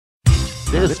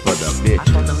This for the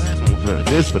bitches.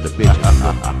 This for the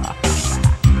bitches.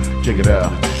 Check it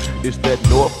out. It's that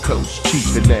North Coast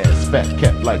cheapin' ass fat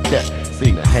cat like that.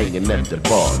 Seen her hanging at the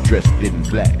bar, dressed in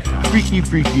black. Freaky,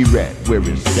 freaky rat,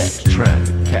 wearing stacks, trying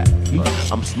to cap.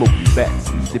 I'm smoking bats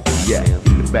and sipping yak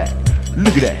in the back.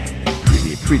 Look at that,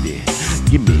 pretty, pretty.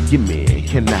 Gimme,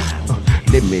 can I?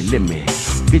 Let me.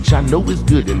 Bitch, I know it's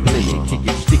good and plenty. Kick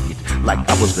it, stick it, like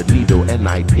I was a needle and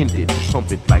I pinned it.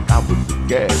 Pump it like I was a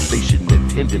gas station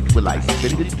attendant. Will I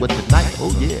spend it with the night?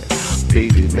 Oh yeah.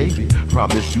 Baby, maybe.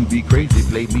 Promise you be crazy.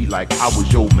 Play me like I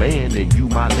was your man and you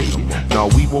my lady. Now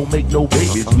we won't make no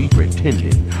babies, we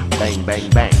pretending. Bang, bang,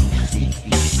 bang.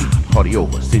 Party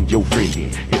over, send your friend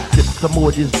in. And sip some more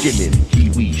of this gin and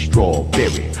kiwi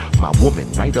strawberry. My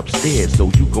woman right upstairs, so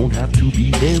you gon' have to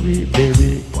be very,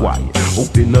 very quiet.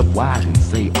 Open up wide and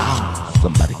say, ah,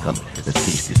 somebody come. Let's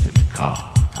taste this in the car.